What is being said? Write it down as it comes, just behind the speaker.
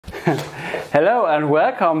Hello and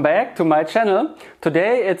welcome back to my channel.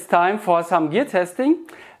 Today it's time for some gear testing.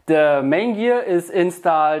 The main gear is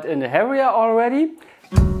installed in the Harrier already.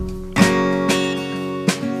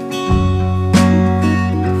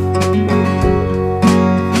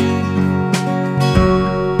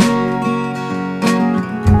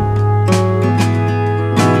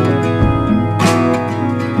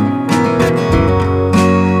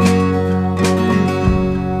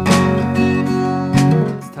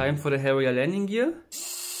 For the Harrier landing gear,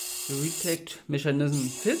 the retract mechanism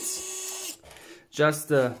fits. Just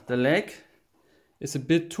the leg is a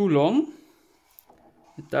bit too long.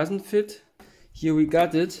 It doesn't fit. Here we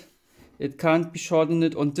got it. It can't be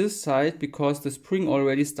shortened on this side because the spring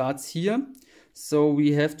already starts here. So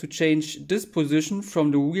we have to change this position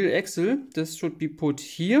from the wheel axle. This should be put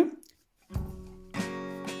here.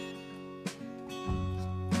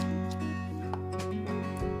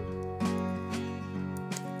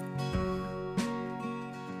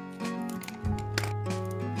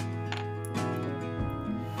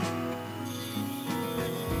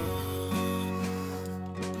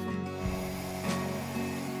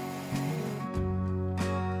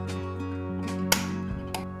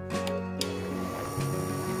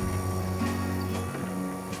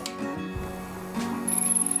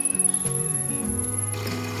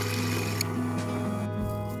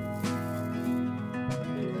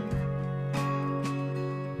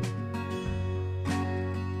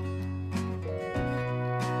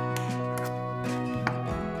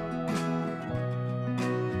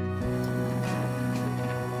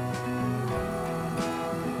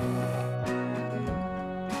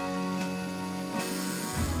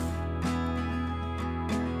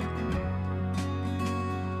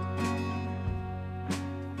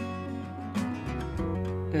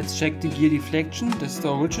 Let's check the gear deflection. This is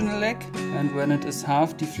the original leg, and when it is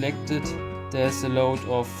half deflected there's a load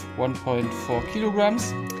of 1.4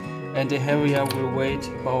 kilograms, and the Harrier will weigh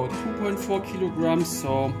about 2.4 kilograms,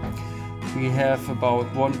 so we have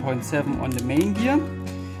about 1.7 on the main gear.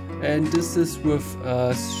 And this is with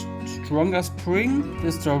a stronger spring.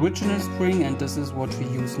 This is the original spring and this is what we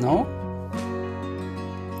use now.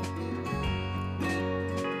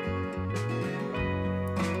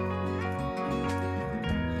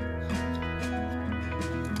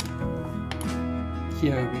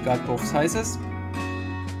 Here we got both sizes.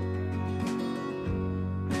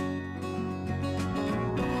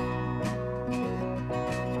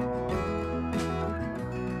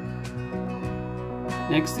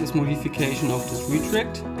 Next is modification of this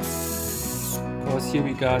retract, because here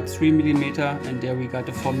we got 3 mm and there we got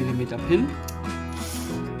a 4 mm pin.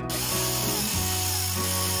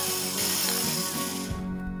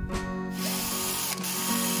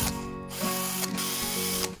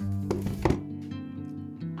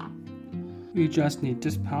 We just need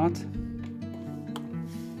this part.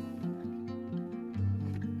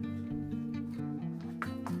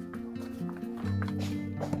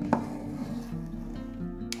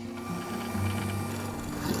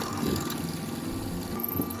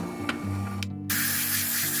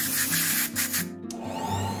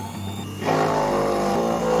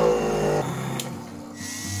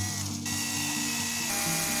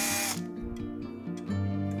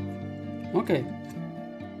 Okay.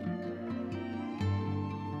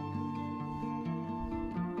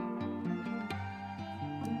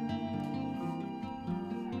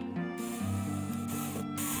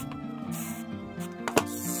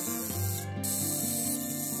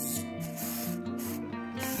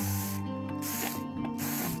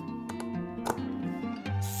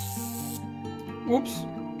 Oops.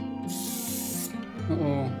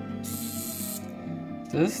 Uh-oh.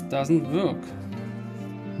 This doesn't work.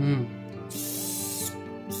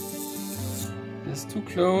 It's too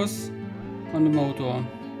close on the motor.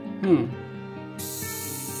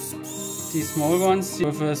 These small ones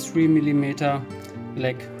with a 3 mm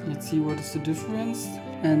leg. Let's see what is the difference.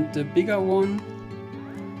 And the bigger one,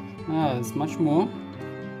 it's much more.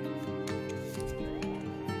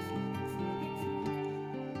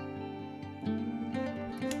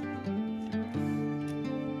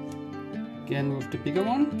 Again with the bigger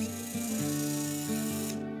one.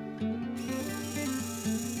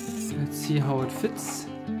 Let's see how it fits.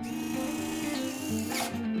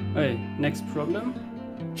 Hey, next problem.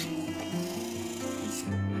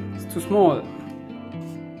 It's too small.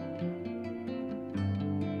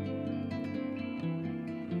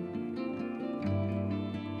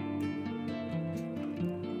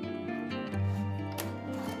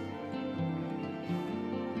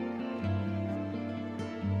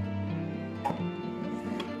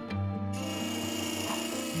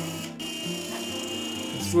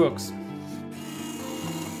 This works.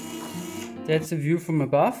 That's the view from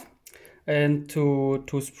above. And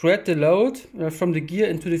to spread the load from the gear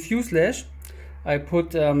into the fuselage, I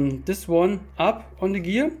put this one up on the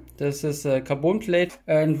gear. This is a carbon plate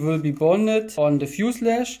and will be bonded on the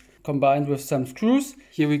fuselage, combined with some screws.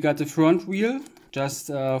 Here we got the front wheel, just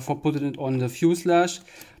for putting it on the fuselage,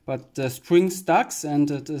 but the spring stuck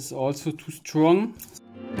and it is also too strong.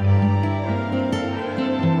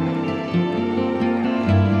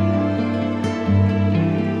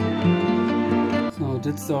 So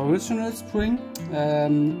that's the original spring.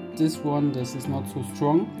 This is not so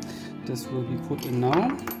strong. This will be put in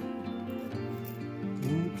now.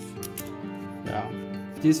 Oops. Yeah,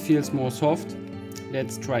 this feels more soft.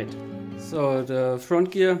 Let's try it. So the front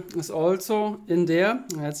gear is also in there.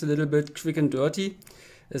 That's a little bit quick and dirty.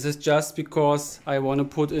 This is just because I want to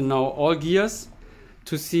put in now all gears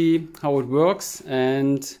to see how it works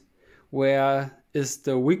and where is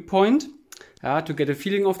the weak point. To get a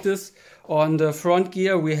feeling of this. On the front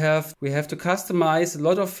gear we have to customize a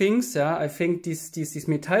lot of things. I think this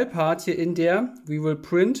metal part here in there we will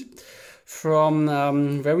print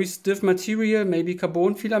from very stiff material, maybe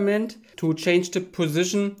carbon filament, to change the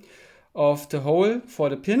position of the hole for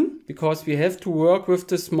the pin, because we have to work with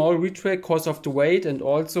the small retract because of the weight and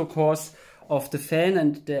also because of the fan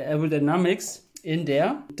and the aerodynamics in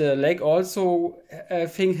there. The leg also I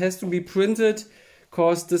think has to be printed,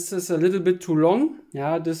 because this is a little bit too long.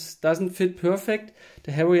 This doesn't fit perfect.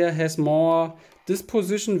 The Harrier has more this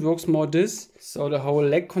position, works more this. So the whole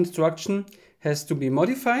leg construction has to be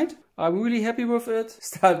modified. I'm really happy with it.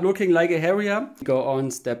 Start looking like a Harrier. Go on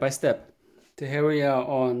step by step. The Harrier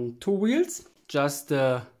on 2 wheels. Just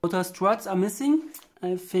the motor struts are missing.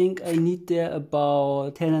 I think I need there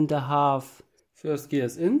about 10.5 first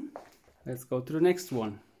gears in. Let's go to the next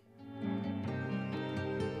one.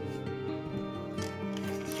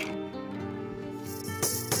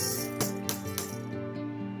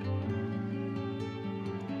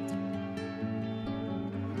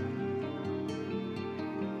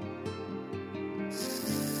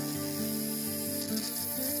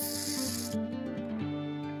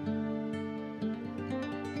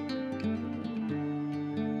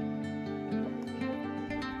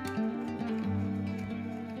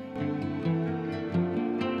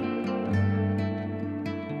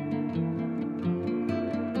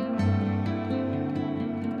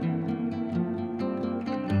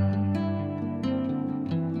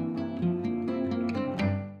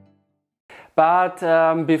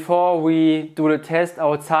 But before we do the test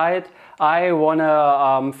outside, I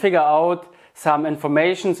wanna figure out some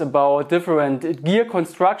information about different gear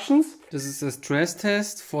constructions. This is a stress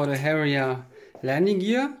test for the Harrier landing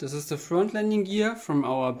gear. This is the front landing gear from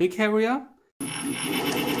our big Harrier.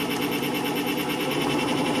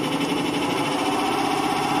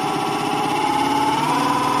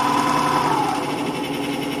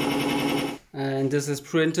 And this is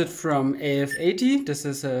printed from AF80. This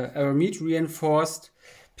is a aramid reinforced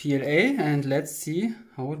PLA, and let's see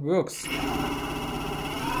how it works.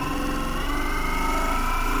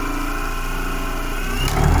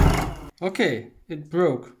 Okay, it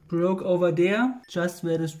broke. Broke over there, just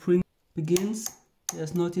where the spring begins.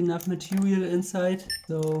 There's not enough material inside,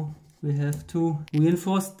 so we have to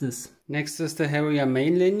reinforce this. Next is the Harrier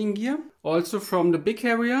main landing gear. Also from the big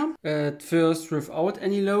Harrier. At first without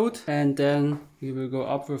any load, and then we will go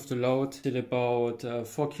up with the load till about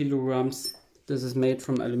 4 kilograms. This is made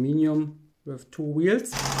from aluminium with 2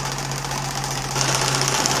 wheels.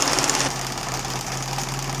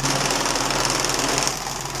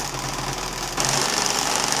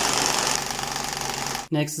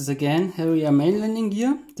 Next is again Harrier main landing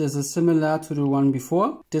gear. This is similar to the one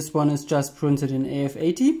before. This one is just printed in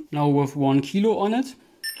AF80. Now with 1 kilo on it.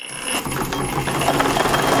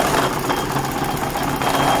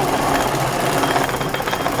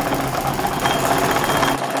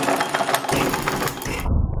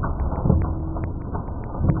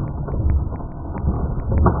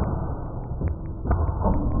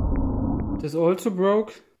 This also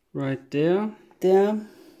broke right there.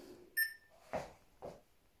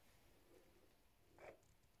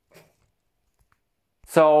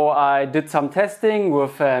 So I did some testing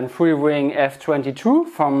with a free-wing F22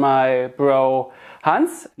 from my bro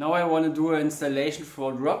Hans. Now I want to do an installation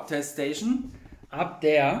for a drop test station up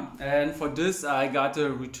there. And for this I got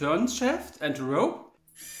a return shaft and a rope.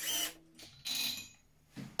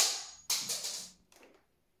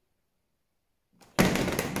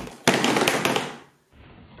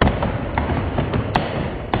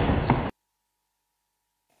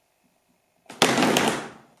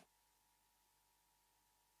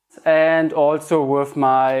 And also with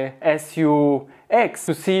my SU SUX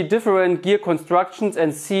to see different gear constructions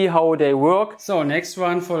and see how they work. So next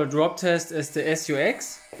one for the drop test is the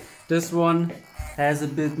SUX. This one has a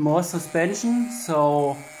bit more suspension,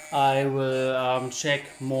 so I will check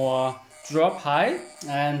more drop height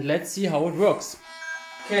and let's see how it works.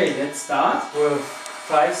 Okay, let's start with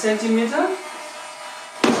 5 centimeter.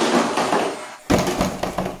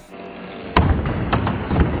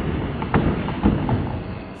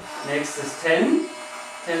 Next is 10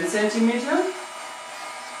 centimeter.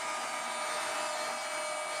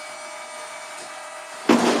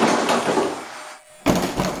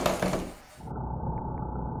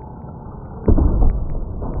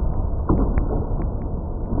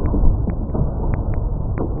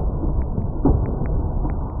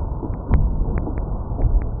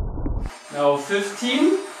 Now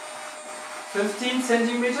 15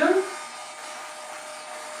 centimeter.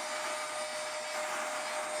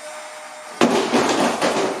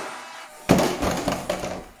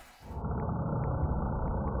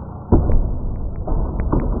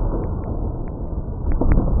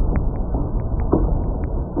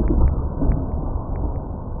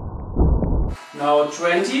 Now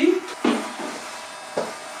 20.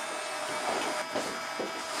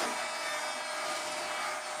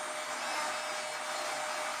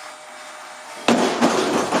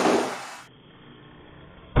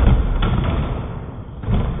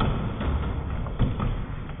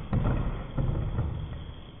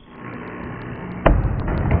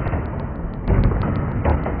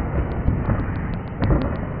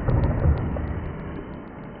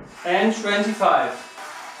 And 25.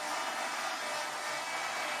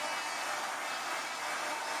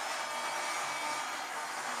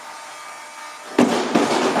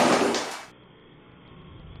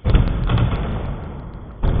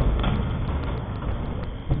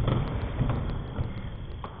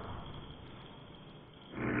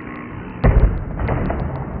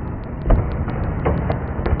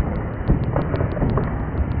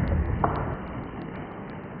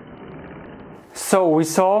 So we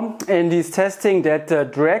saw in this testing that the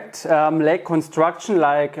direct leg construction,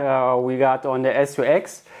 like we got on the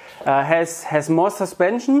SUX, has more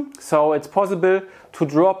suspension, so it's possible to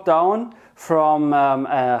drop down from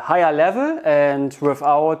a higher level and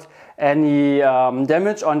without any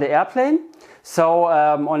damage on the airplane. So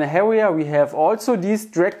on a Harrier we have also this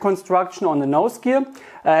direct construction on the nose gear,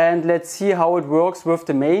 and let's see how it works with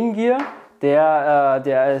the main gear.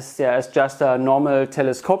 There is just a normal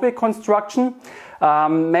telescopic construction.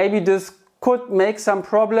 Maybe this could make some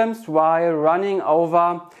problems while running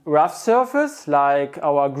over rough surface like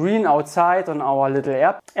our green outside on our little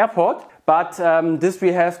airport. But this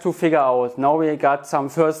we have to figure out. Now we got some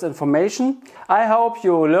first information. I hope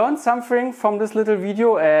you learned something from this little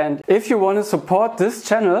video, and if you want to support this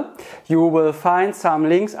channel, you will find some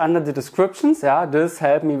links under the descriptions. Yeah, this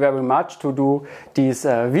helped me very much to do these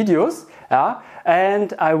videos. Yeah,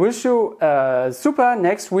 and I wish you a super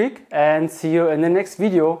next week and see you in the next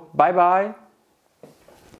video. Bye bye.